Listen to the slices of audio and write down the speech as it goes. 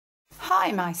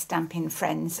Hi my Stampin'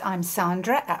 friends, I'm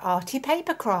Sandra at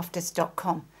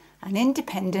artypapercrafters.com, an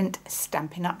independent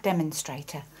Stampin' Up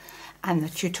demonstrator, and the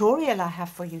tutorial I have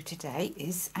for you today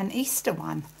is an Easter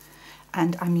one,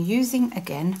 and I'm using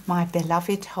again my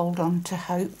beloved Hold On to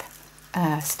Hope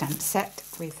stamp set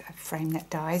with frame net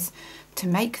dies to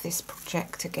make this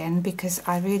project again, because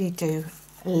I really do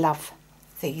love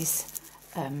these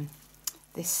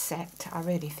this set. I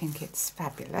really think it's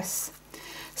fabulous.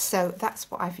 So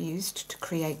that's what I've used to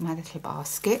create my little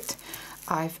basket.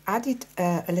 I've added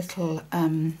a little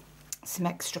some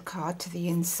extra card to the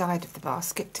inside of the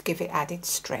basket to give it added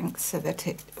strength, so that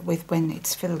when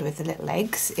it's filled with the little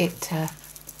eggs, it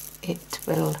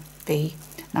will be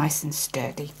nice and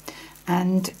sturdy.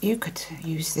 And you could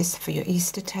use this for your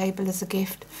Easter table as a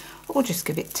gift, or just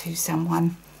give it to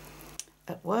someone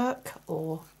at work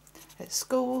or at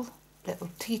school.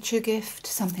 Little teacher gift,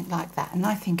 something like that. And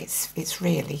I think it's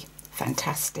really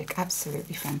fantastic,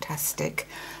 absolutely fantastic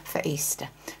for Easter.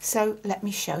 So let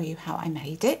me show you how I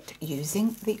made it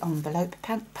using the envelope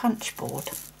punch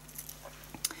board.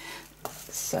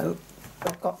 So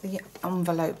I've got the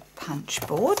envelope punch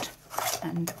board,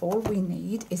 and all we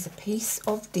need is a piece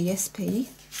of DSP,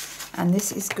 and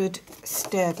this is good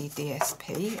sturdy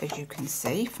DSP, as you can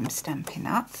see from Stampin'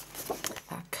 Up.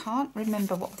 I can't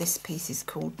remember what this piece is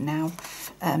called now,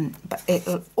 but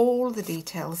all the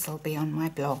details will be on my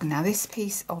blog. Now this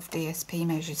piece of DSP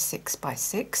measures 6 by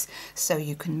 6, so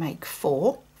you can make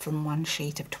 4 from one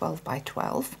sheet of 12 by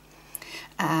 12,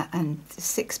 and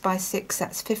 6 by 6,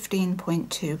 that's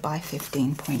 15.2 by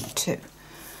 15.2.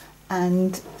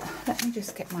 And let me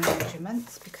just get my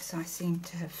measurements, because I seem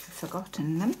to have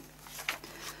forgotten them.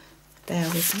 Bear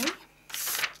with me.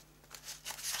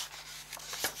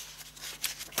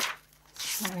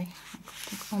 Sorry,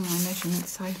 I've got all my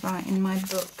measurements I write in my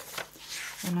book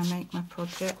when I make my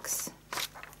projects.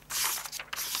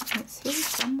 It's here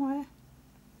somewhere.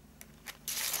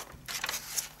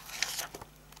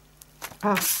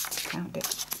 Ah, found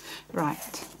it.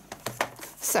 Right.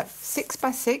 So 6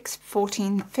 by 6,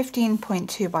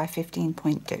 15.2 by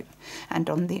 15.2, and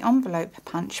on the envelope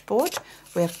punch board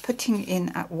we're putting in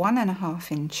at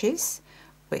 1.5 inches,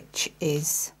 which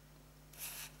is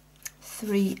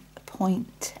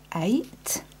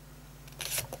 3.8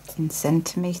 in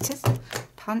centimeters.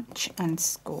 Punch and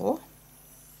score,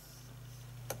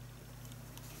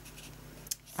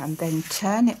 and then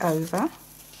turn it over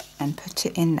and put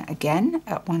it in again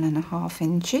at 1.5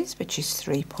 inches, which is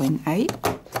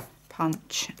 3.8.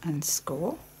 Punch and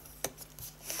score.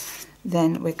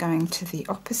 Then we're going to the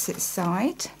opposite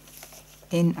side,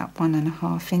 in at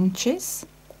 1.5 inches.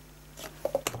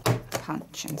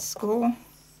 Punch and score.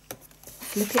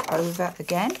 Flip it over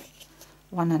again,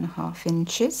 1.5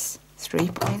 inches,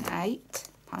 3.8.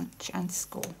 Punch and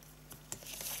score.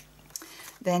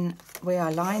 Then we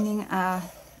are lining our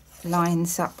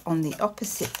lines up on the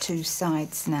opposite two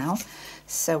sides now.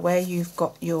 So where you've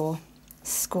got your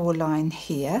score line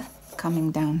here,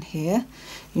 coming down here,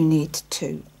 you need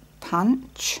to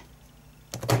punch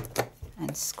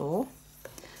and score.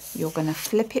 You're going to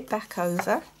flip it back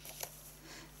over,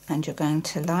 and you're going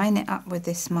to line it up with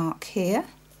this mark here,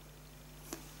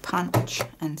 punch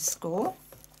and score.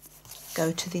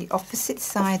 Go to the opposite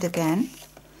side again,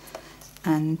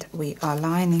 and we are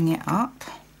lining it up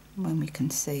when we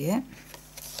can see it,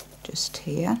 just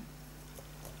here,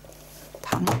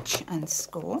 punch and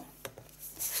score,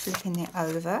 flipping it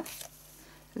over,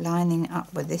 lining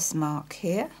up with this mark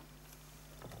here,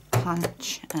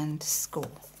 punch and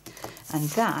score. And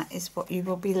that is what you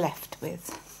will be left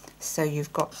with. So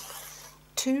you've got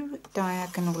 2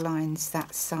 diagonal lines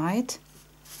that side,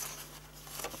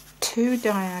 2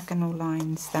 diagonal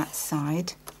lines that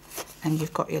side, and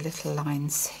you've got your little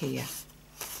lines here.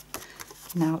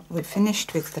 Now we're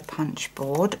finished with the punch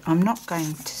board. I'm not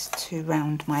going to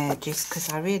round my edges, because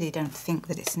I really don't think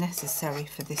that it's necessary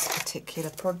for this particular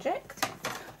project.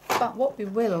 But what we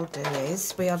will do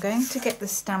is we are going to get the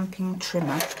stamping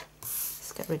trimmer.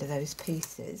 Let's get rid of those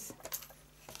pieces.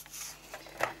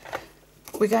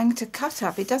 We're going to cut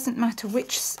up. It doesn't matter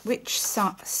which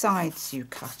sides you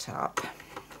cut up,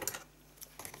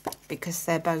 because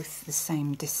they're both the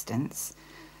same distance.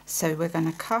 So we're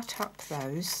going to cut up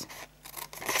those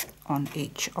on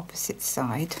each opposite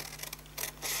side,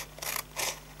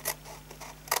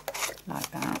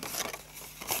 like that.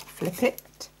 Flip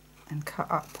it and cut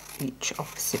up each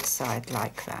opposite side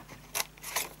like that.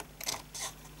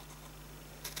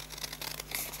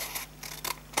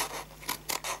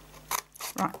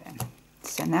 Right then,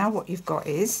 so now what you've got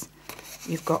is,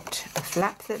 you've got a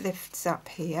flap that lifts up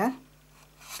here,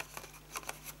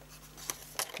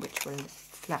 which will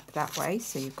flap that way,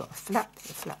 so you've got a flap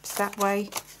that flaps that way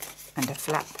and a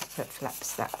flap that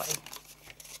flaps that way,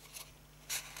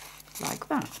 like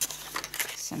that.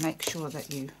 So make sure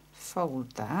that you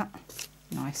fold that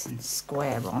nice and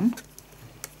square on.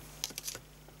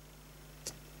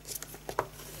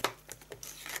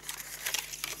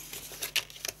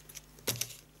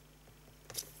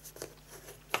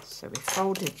 So we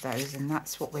folded those and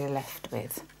that's what we're left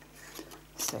with.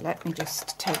 So let me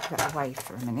just take that away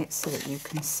for a minute so that you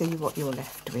can see what you're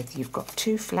left with. You've got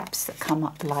two flaps that come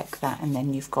up like that, and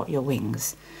then you've got your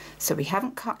wings. So we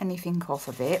haven't cut anything off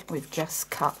of it, we've just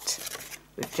cut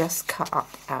up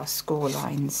our score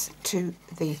lines to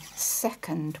the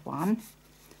second one,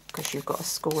 because you've got a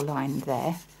score line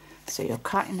there. So you're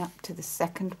cutting up to the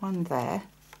second one there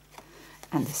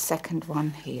and the second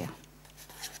one here.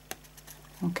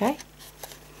 Okay,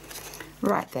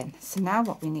 right then, so now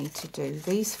what we need to do,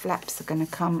 these flaps are going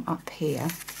to come up here,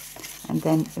 and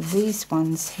then these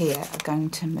ones here are going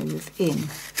to move in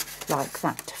like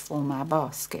that to form our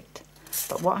basket.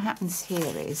 But what happens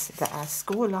here is that our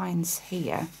score lines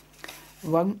here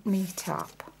won't meet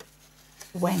up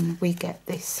when we get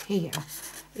this here.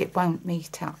 It won't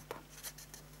meet up.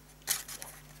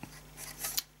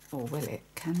 Or will it?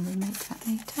 Can we make that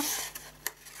meet up?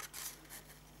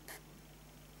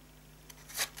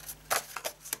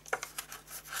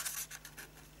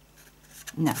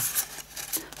 No.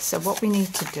 So what we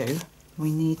need to do,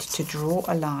 we need to draw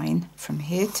a line from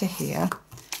here to here.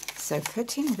 So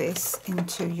putting this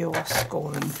into your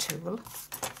scoring tool,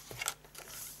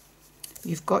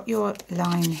 you've got your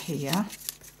line here.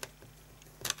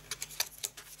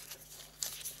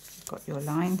 You've got your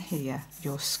line here,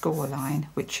 your score line,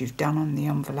 which you've done on the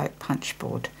envelope punch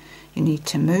board. You need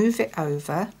to move it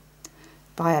over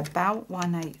by about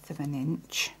 1/8 of an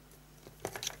inch.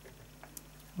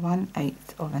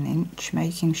 1/8 of an inch,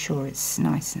 making sure it's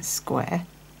nice and square,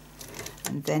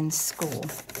 and then score.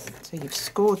 So you've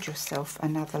scored yourself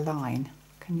another line.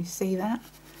 Can you see that?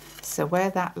 So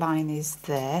where that line is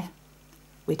there,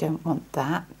 we don't want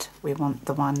that. We want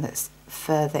the one that's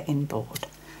further inboard.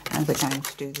 And we're going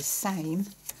to do the same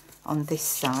on this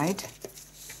side,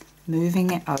 moving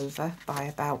it over by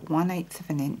about 1/8 of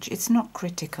an inch. It's not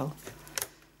critical.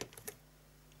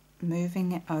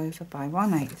 Moving it over by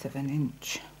 1/8 of an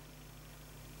inch.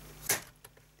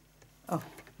 Oh,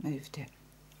 moved it,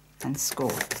 and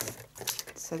scored.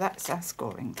 So that's our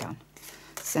scoring done.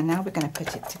 So now we're going to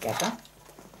put it together.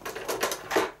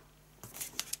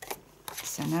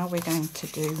 So now we're going to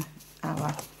do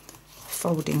our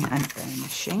folding and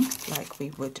burnishing like we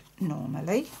would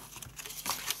normally.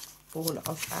 All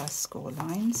of our score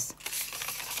lines.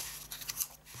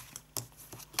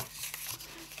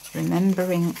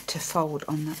 Remembering to fold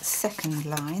on that second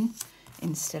line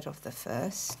instead of the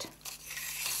first.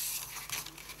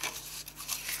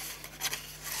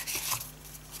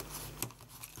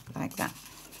 Like that.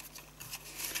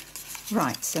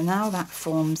 Right, so now that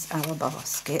forms our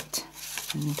basket,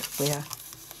 and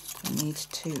we need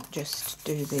to just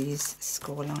do these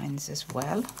score lines as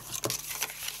well.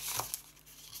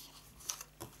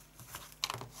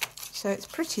 So it's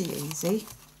pretty easy.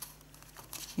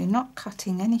 You're not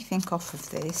cutting anything off of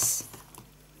this,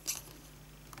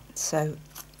 so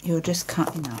you're just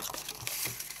cutting up.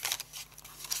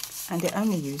 And it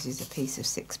only uses a piece of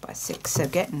 6x6, so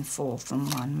getting 4 from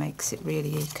 1 makes it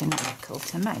really economical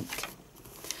to make.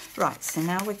 Right, so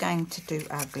now we're going to do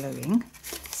our gluing.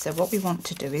 So what we want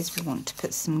to do is we want to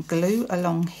put some glue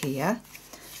along here.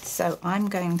 So I'm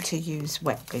going to use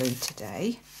wet glue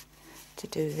today to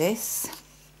do this.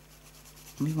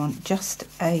 We want just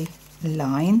a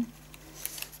line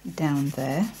down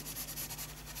there.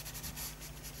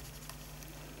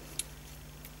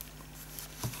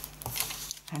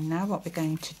 And now what we're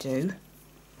going to do,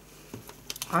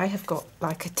 I have got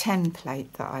like a 10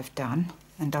 plate that I've done,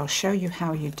 and I'll show you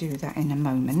how you do that in a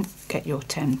moment, get your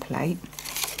 10 plate.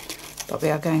 But we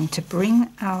are going to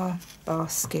bring our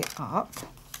basket up.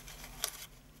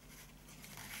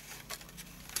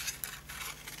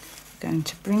 Going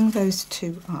to bring those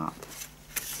two up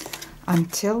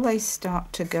until they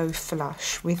start to go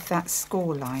flush with that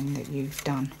score line that you've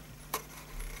done.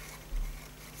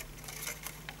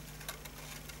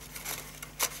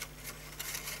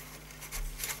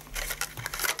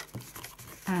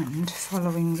 And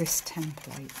following this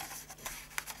template,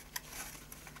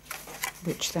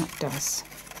 which that does.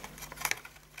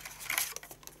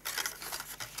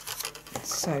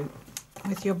 So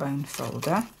with your bone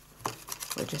folder,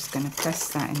 we're just going to press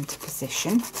that into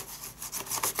position.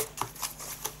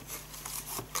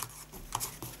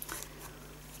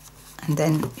 And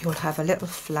then you'll have a little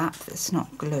flap that's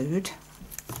not glued.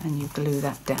 and you glue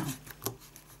that down.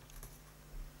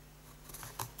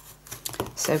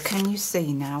 So can you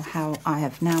see now how I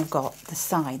have now got the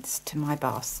sides to my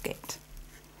basket?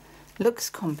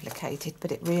 Looks complicated,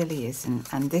 but it really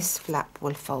isn't, and this flap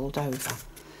will fold over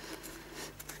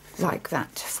like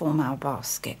that to form our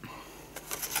basket.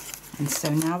 And so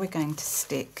now we're going to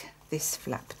stick this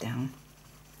flap down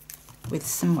with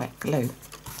some wet glue.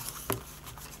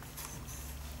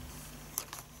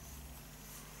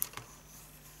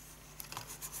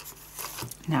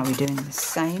 Now we're doing the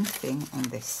same thing on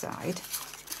this side.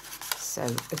 So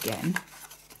again,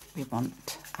 we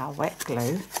want our wet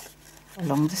glue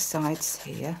along the sides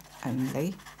here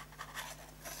only.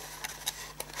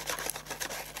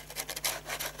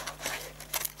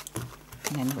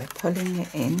 And then we're pulling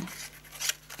it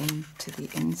into the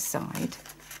inside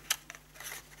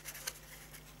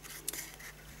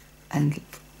and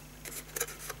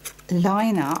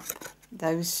line up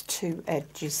those two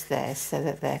edges there so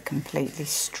that they're completely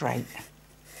straight.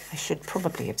 I should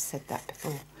probably have said that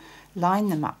before. Line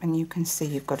them up and you can see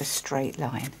you've got a straight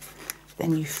line.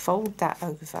 Then you fold that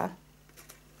over,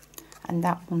 and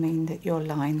that will mean that your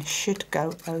line should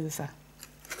go over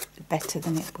better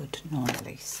than it would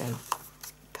normally. So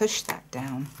push that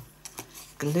down,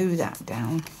 glue that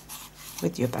down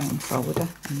with your bone folder,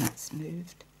 and that's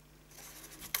moved.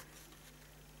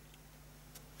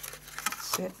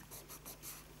 That's it.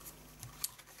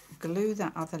 Glue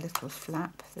that other little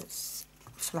flap that's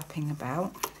flapping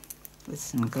about with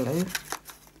some glue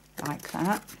like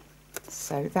that.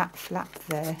 So that flap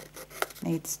there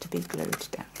needs to be glued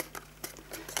down.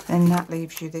 Then that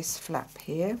leaves you this flap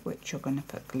here, which you're going to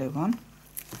put glue on,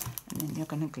 and then you're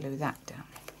going to glue that down.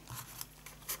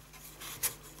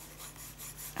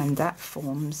 And that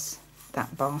forms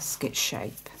that basket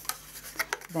shape.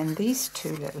 Then these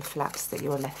two little flaps that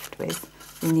you're left with,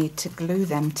 you need to glue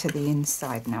them to the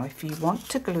inside. Now if you want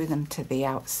to glue them to the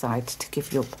outside to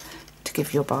give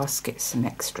your basket some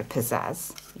extra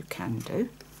pizzazz, you can do.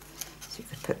 So you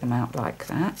could put them out like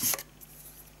that.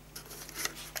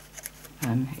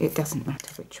 It doesn't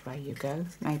matter which way you go.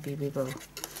 Maybe we will.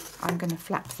 I'm going to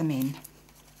flap them in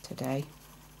today.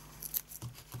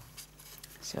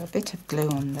 So a bit of glue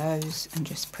on those and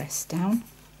just press down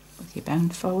with your bone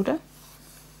folder.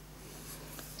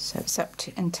 So it's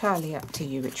entirely up to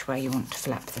you which way you want to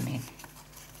flap them in.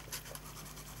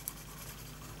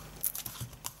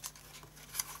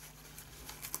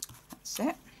 That's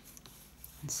it.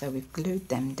 And so we've glued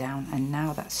them down, and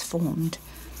now that's formed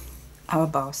our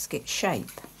basket shape.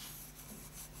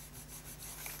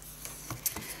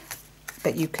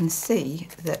 But you can see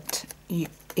that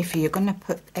if you're going to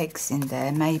put eggs in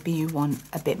there, maybe you want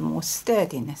a bit more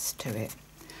sturdiness to it.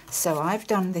 So I've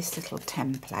done this little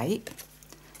template,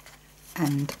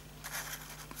 and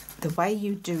the way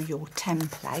you do your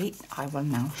template I will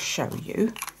now show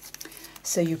you.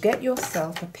 So you get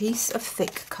yourself a piece of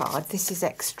thick card. This is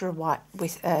extra white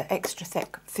with extra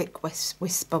thick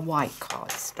whisper white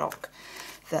cardstock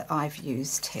that I've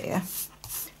used here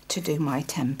to do my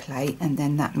template, and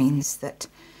then that means that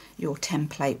your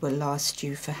template will last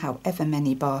you for however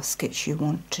many baskets you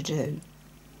want to do.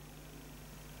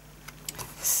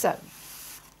 So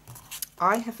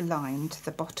I have lined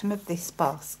the bottom of this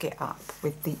basket up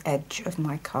with the edge of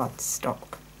my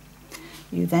cardstock.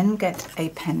 You then get a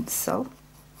pencil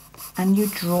and you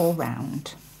draw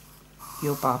round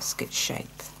your basket shape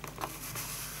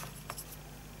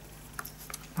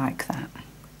like that.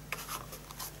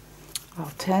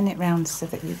 I'll turn it round so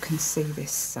that you can see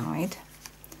this side.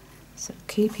 So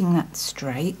keeping that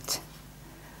straight,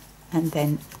 and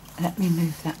then let me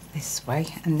move that this way,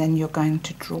 and then you're going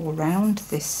to draw round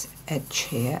this edge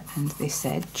here and this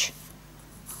edge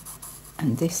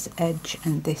and this edge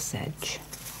and this edge,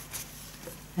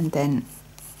 and then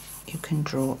you can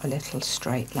draw a little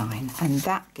straight line, and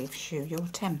that gives you your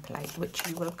template, which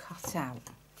you will cut out.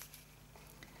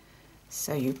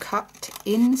 So you cut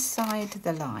inside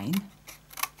the line,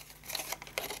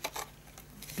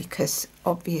 because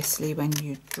obviously when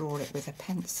you draw it with a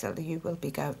pencil you will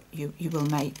be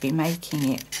making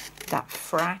it that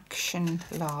fraction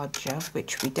larger,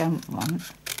 which we don't want.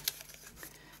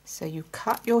 So you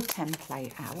cut your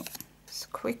template out. It's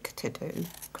quick to do,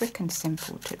 quick and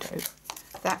simple to do.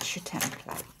 That's your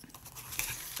template,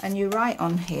 and you write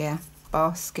on here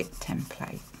basket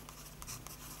template,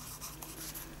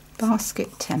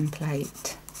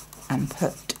 and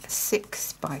put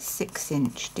 6 by 6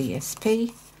 inch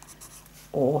DSP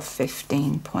or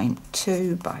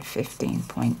 15.2 by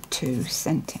 15.2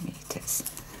 centimeters.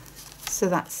 So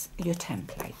that's your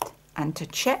template, and to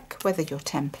check whether your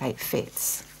template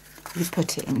fits, you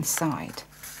put it inside.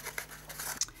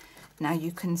 Now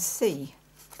you can see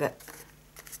that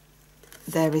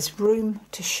there is room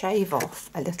to shave off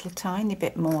a little tiny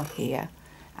bit more here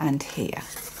and here.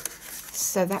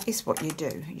 So that is what you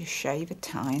do. You shave a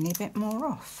tiny bit more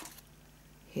off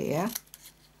here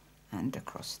and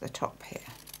across the top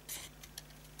here.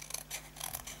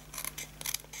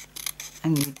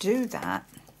 And you do that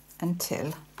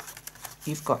until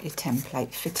you've got your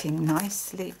template fitting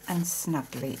nicely and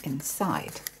snugly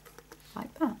inside,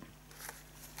 like that.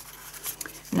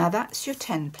 Now that's your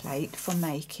template for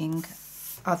making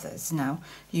others. Now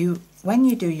when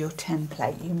you do your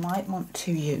template, you might want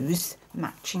to use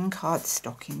matching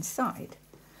cardstock inside.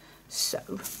 So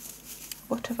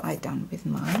what have I done with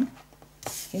mine?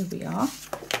 Here we are.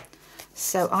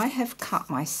 So I have cut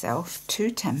myself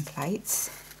 2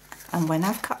 templates, and when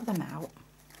I've cut them out,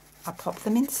 I pop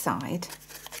them inside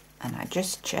and I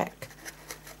just check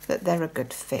that they're a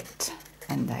good fit,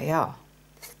 and they are.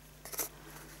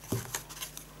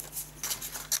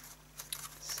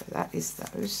 So that is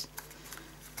those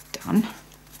done.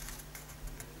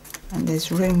 And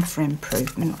there's room for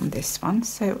improvement on this one,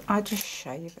 so I just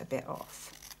shave a bit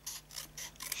off.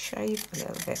 Shave a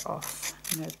little bit off,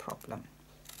 no problem.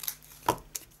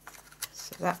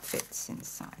 So that fits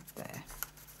inside there.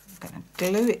 I'm going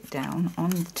to glue it down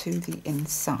onto the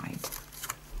inside,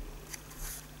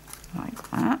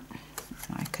 like that.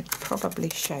 I could probably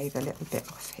shave a little bit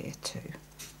off here too.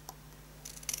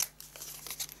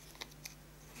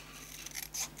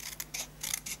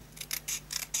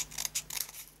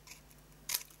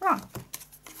 Right,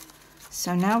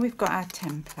 so now we've got our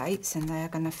templates and they're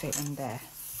going to fit in there.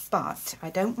 But I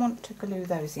don't want to glue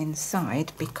those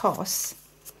inside because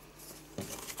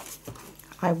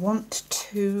I want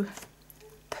to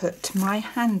put my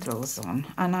handles on,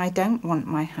 and I don't want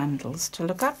my handles to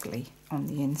look ugly on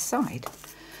the inside.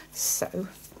 So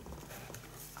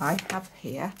I have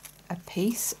here a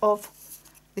piece of,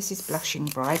 this is Blushing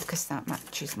Bride because that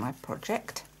matches my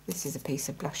project. This is a piece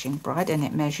of Blushing Bride and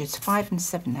it measures 5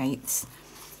 7/8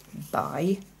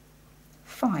 by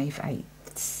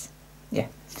 5/8. Yeah,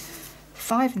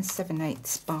 5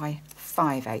 7/8 by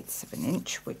 5/8 of an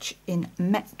inch, which in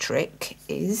metric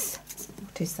is,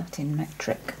 what is that in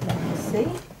metric? Let me see.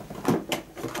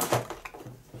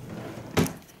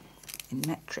 In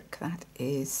metric that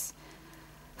is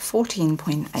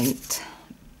 14.8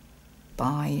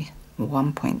 by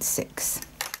 1.6.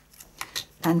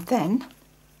 And then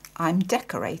I'm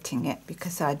decorating it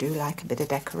because I do like a bit of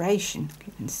decoration.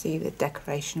 You can see the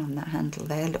decoration on that handle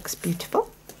there, looks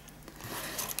beautiful.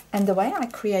 And the way I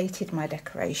created my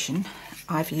decoration,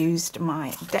 I've used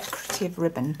my decorative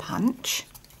ribbon punch.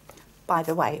 By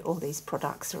the way, all these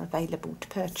products are available to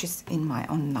purchase in my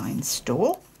online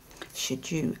store.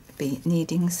 Should you be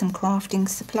needing some crafting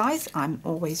supplies, I'm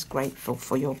always grateful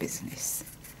for your business.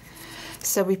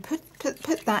 So we put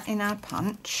that in our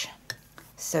punch.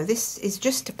 So this is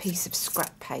just a piece of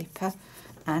scrap paper,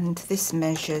 and this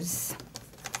measures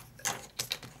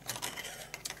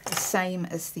the same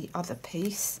as the other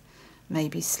piece,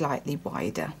 maybe slightly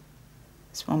wider.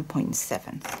 It's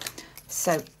 1.7.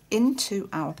 So into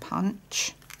our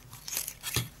punch,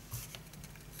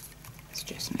 let's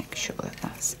just make sure that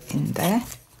that's in there.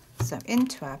 So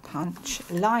into our punch,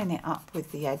 line it up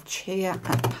with the edge here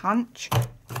and punch,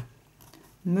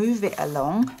 move it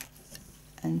along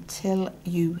until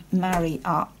you marry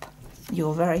up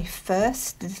your very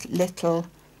first little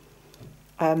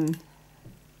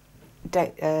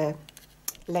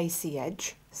lacy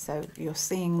edge. So you're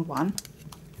seeing one.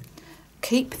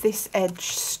 Keep this edge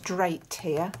straight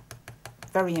here,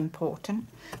 very important.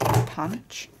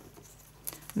 Punch,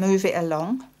 move it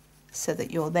along so that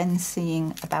you're then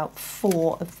seeing about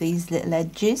 4 of these little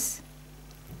edges,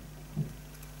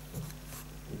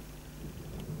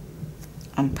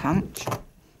 and punch,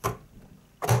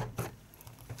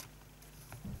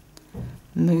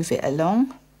 move it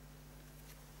along,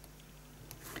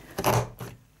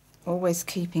 always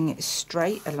keeping it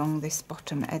straight along this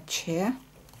bottom edge here.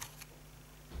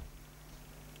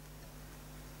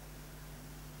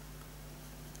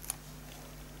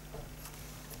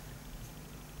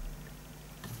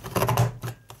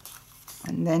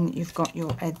 And then you've got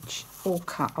your edge all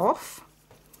cut off,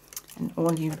 and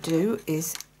all you do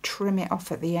is trim it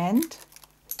off at the end,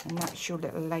 and that's your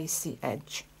little lacy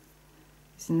edge.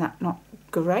 Isn't that not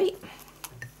great?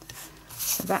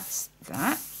 So that's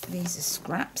that. These are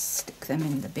scraps, stick them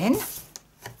in the bin.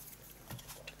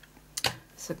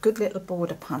 It's a good little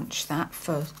border punch, that,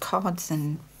 for cards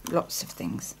and lots of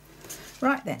things.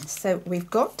 Right then, so we've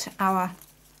got our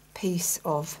piece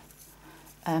of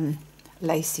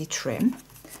lacy trim,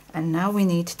 and now we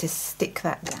need to stick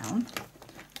that down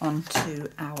onto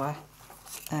our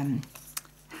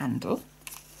handle.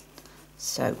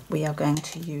 So we are going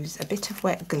to use a bit of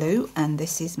wet glue, and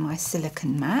this is my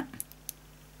silicone mat.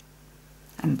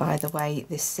 And by the way,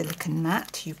 this silicone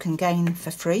mat you can gain for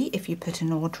free if you put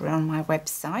an order on my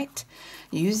website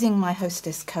using my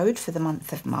hostess code for the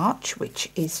month of March, which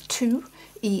is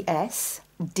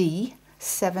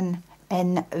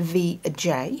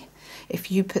 2ESD7NVJ. If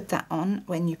you put that on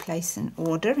when you place an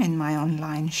order in my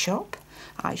online shop,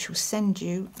 I shall send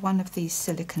you one of these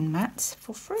silicone mats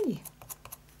for free.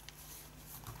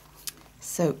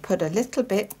 So put a little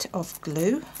bit of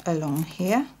glue along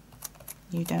here.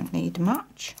 You don't need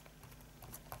much.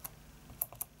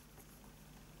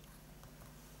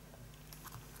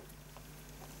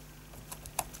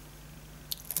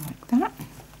 Like that.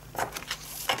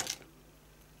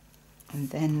 And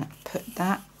then put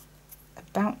that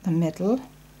about the middle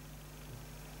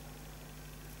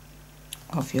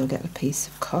of your little piece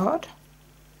of card.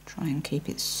 Try and keep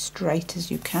it straight as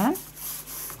you can.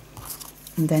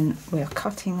 And then we're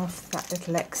cutting off that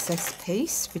little excess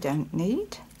piece we don't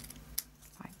need.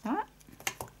 That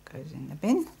goes in the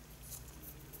bin.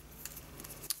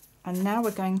 And now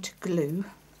we're going to glue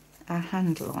our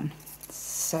handle on.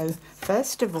 So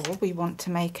first of all, we want to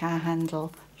make our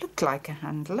handle look like a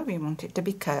handle. We want it to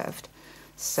be curved.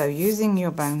 So using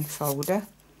your bone folder,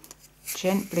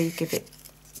 gently give it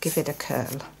a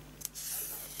curl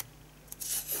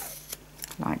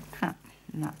like that,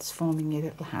 and that's forming your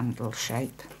little handle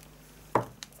shape.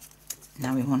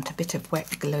 Now we want a bit of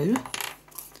wet glue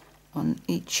on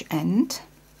each end.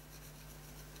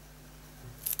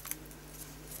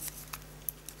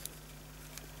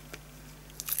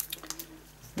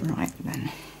 Right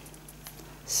then,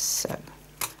 so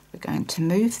we're going to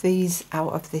move these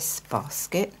out of this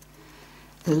basket,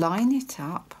 line it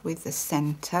up with the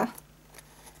centre,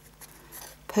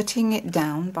 putting it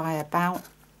down by about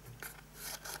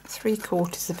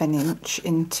 3/4 of an inch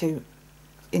into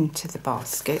the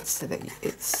basket so that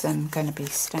it's going to be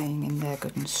staying in there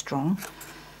good and strong,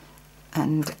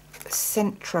 and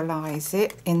centralise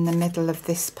it in the middle of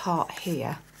this part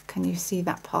here. Can you see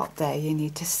that part there? You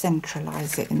need to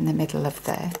centralise it in the middle of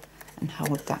there and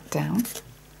hold that down.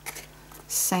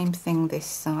 Same thing this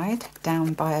side,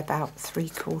 down by about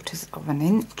 3/4 of an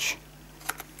inch,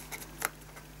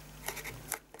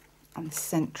 and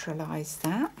centralise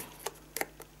that,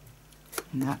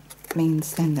 and that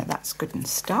means then that that's good and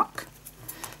stuck.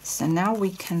 So now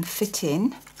we can fit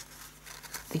in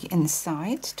the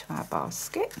inside to our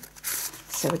basket.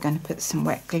 So we're going to put some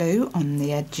wet glue on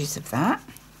the edges of that.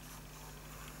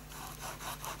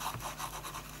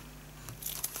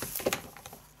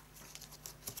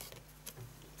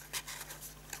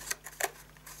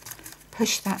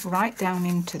 Push that right down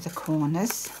into the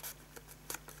corners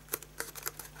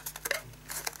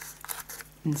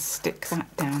and stick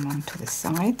that down onto the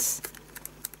sides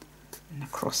and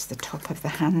across the top of the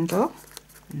handle,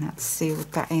 and that's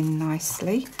sealed that in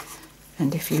nicely.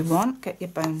 And if you want, get your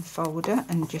bone folder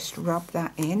and just rub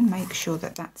that in, make sure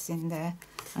that that's in there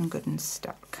and good and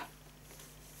stuck.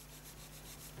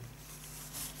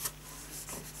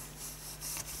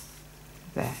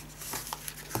 There.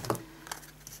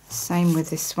 Same with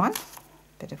this one,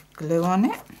 bit of glue on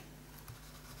it.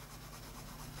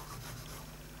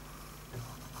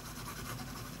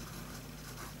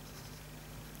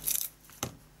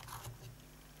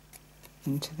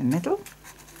 Into the middle,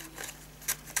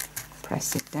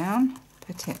 press it down,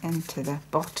 put it into the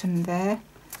bottom there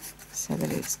so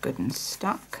that it's good and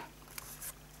stuck.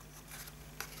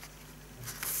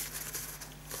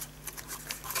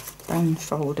 Bone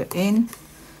folder in,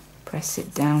 press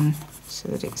it down so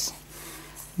that it's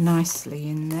nicely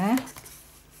in there.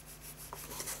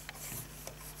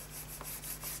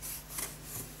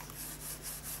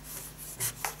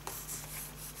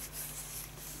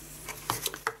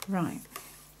 Right.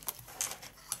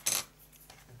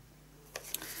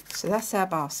 So that's our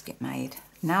basket made.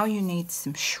 Now you need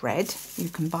some shred. You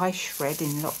can buy shred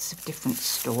in lots of different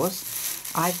stores.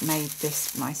 I've made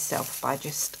this myself by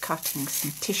just cutting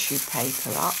some tissue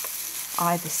paper up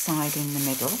either side in the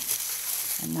middle,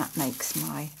 and that makes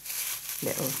my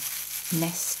little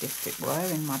nest, if it were,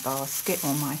 in my basket,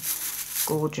 or my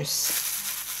gorgeous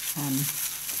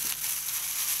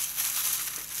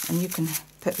and you can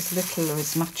put as little or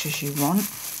as much as you want.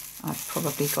 I've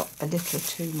probably got a little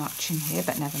too much in here,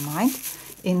 but never mind.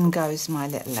 In goes my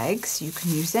little eggs. You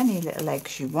can use any little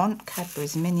eggs you want,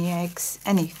 Cadbury's mini eggs,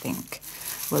 anything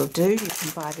will do. You can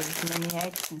buy these mini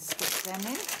eggs and stick them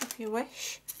in if you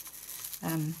wish.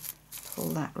 Pull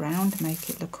that round, make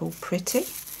it look all pretty.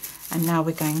 And now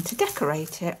we're going to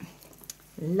decorate it.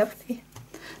 Lovely,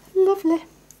 lovely.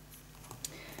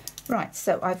 Right,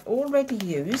 so I've already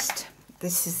used,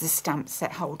 this is the stamp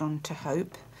set Hold On to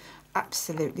Hope.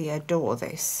 Absolutely adore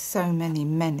this. So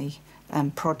many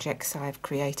projects I've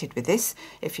created with this.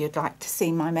 If you'd like to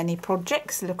see my many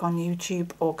projects, look on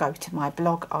YouTube or go to my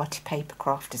blog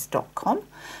artypapercrafters.com.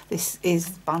 This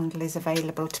bundle is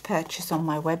available to purchase on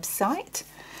my website.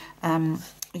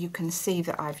 You can see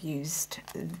that I've used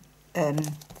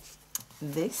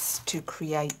this to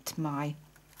create my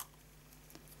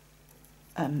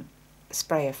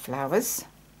spray of flowers.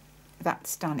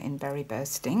 That's done in Berry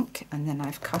Burst ink, and then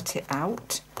I've cut it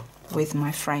out with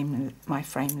my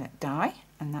framelit die,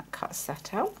 and that cuts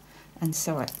that out. And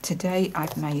so today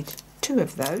I've made 2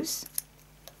 of those,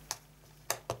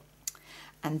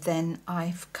 and then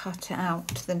I've cut out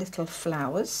the little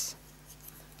flowers.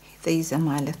 These are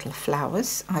my little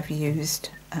flowers. I've used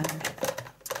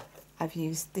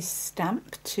this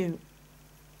stamp to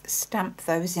stamp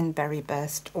those in Berry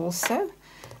Burst also,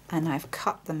 and I've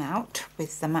cut them out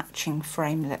with the matching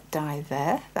framelit die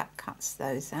there. That cuts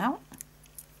those out.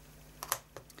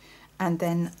 And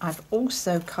then I've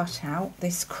also cut out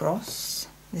this cross.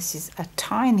 This is a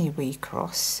tiny wee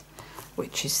cross,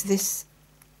 which is this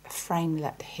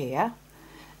framelit here,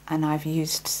 and I've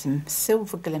used some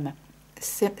silver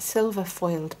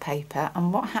foiled paper,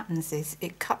 and what happens is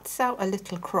it cuts out a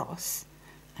little cross,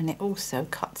 and it also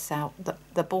cuts out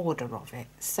the border of it,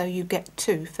 so you get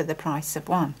 2 for the price of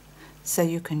 1. So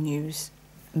you can use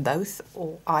both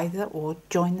or either, or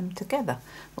join them together,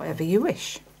 whatever you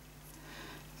wish.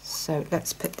 So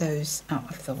let's put those out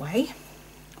of the way.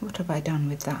 What have I done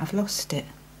with that? I've lost it.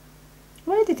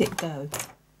 Where did it go?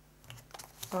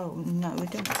 Oh no,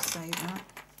 don't say that.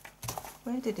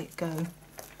 Where did it go?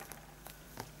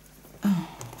 Oh.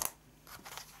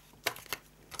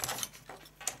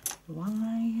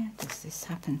 Why does this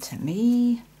happen to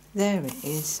me? There it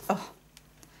is. Oh,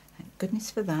 thank goodness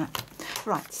for that.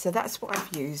 Right, so that's what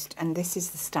I've used, and this is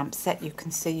the stamp set. You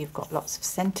can see you've got lots of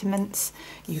sentiments.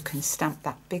 You can stamp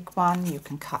that big one, you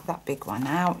can cut that big one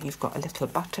out. You've got a little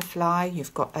butterfly,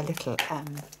 you've got a little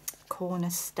corner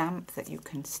stamp that you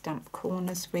can stamp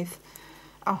corners with.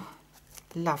 Oh,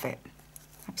 love it.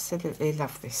 Absolutely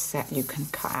love this set. You can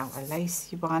cut out a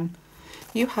lacy one.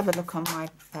 You have a look on my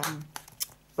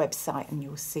website and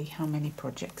you'll see how many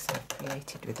projects I've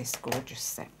created with this gorgeous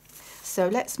set. So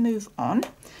let's move on.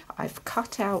 I've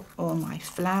cut out all my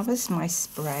flowers, my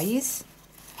sprays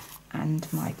and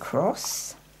my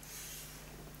cross,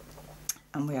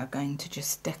 and we are going to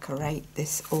just decorate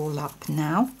this all up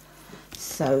now.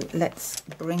 So let's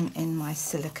bring in my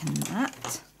silicone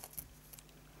mat.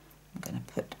 I'm going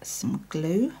to put some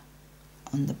glue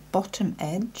on the bottom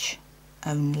edge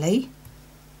only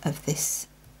of this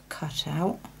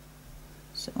cutout,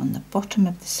 so on the bottom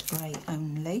of the spray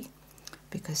only,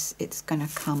 because it's going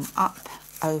to come up,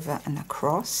 over and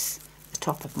across the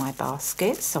top of my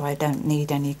basket, so I don't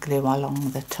need any glue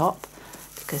along the top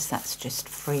because that's just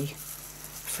free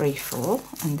fall.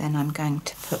 And then I'm going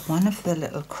to put one of the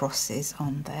little crosses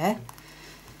on there,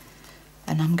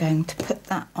 and I'm going to put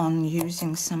that on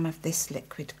using some of this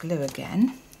liquid glue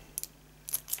again.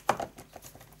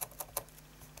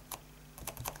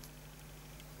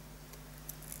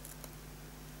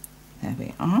 There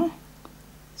we are.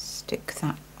 Stick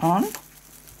that on.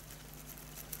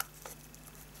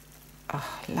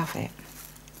 Oh, love it.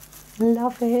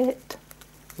 Love it.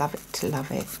 Love it to love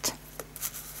it.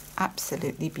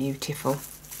 Absolutely beautiful.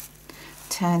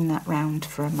 Turn that round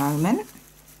for a moment,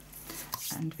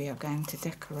 and we are going to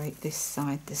decorate this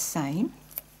side the same.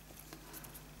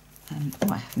 Oh,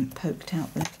 I haven't poked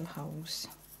out the little holes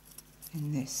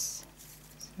in this,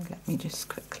 so let me just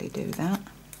quickly do that.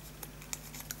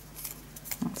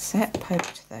 That's it,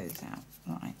 poked those out.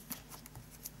 Right,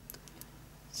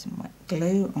 some wet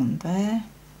glue on there.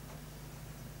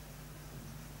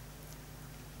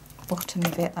 Bottom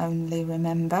of it only,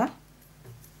 remember,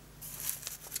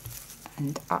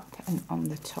 and up and on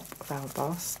the top of our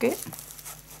basket,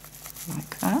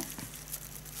 like that.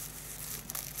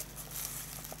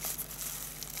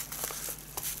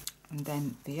 And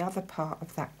then the other part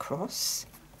of that cross,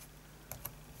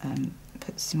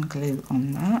 put some glue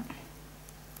on that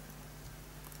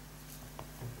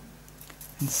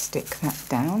and stick that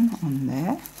down on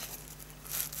there.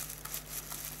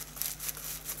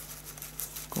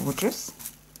 Gorgeous.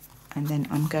 And then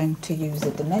I'm going to use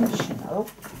a dimensional,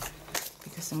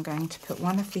 because I'm going to put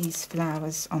one of these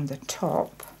flowers on the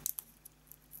top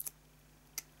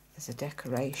as a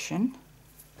decoration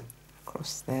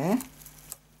across there.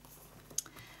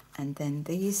 And then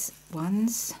these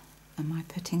ones, am I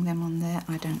putting them on there?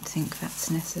 I don't think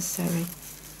that's necessary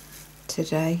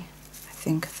today. I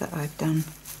think that I've done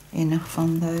enough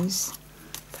on those.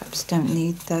 Perhaps don't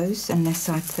need those unless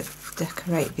I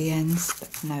decorate the ends,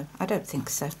 but no, I don't think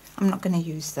so. I'm not going to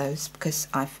use those because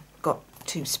I've got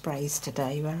 2 sprays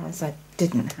today, whereas I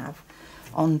didn't have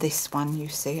on this one. You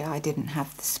see, I didn't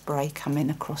have the spray coming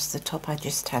across the top. I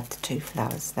just had the 2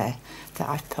 flowers there that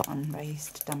I've put on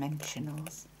raised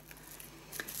dimensionals.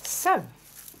 So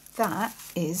that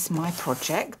is my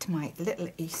project, my little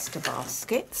Easter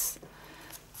baskets.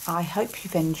 I hope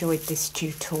you've enjoyed this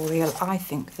tutorial. I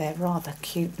think they're rather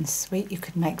cute and sweet. You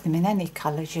could make them in any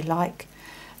colours you like.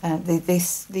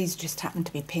 These just happen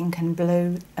to be pink and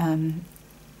blue.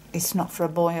 It's not for a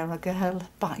boy or a girl,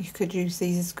 but you could use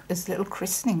these as little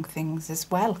christening things as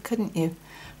well, couldn't you?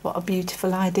 What a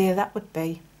beautiful idea that would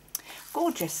be.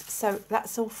 Gorgeous. So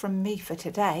that's all from me for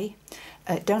today.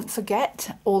 Don't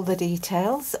forget, all the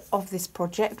details of this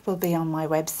project will be on my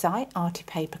website,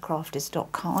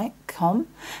 artypapercrafters.com.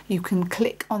 You can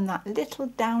click on that little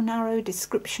down arrow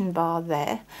description bar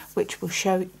there, which will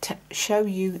show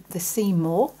you the see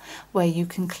more, where you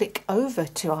can click over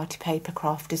to Arty Paper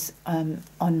Crafters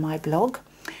on my blog,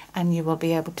 and you will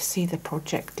be able to see the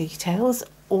project details.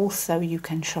 Also, you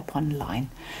can shop online.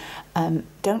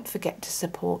 Don't forget to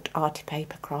support Arty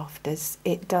Paper Crafters.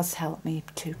 It does help me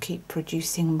to keep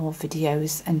producing more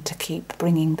videos and to keep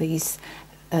bringing these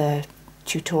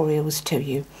tutorials to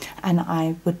you, and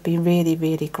I would be really,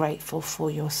 really grateful for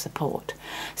your support.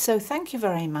 So thank you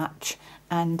very much,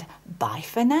 and bye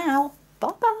for now.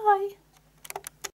 Bye bye.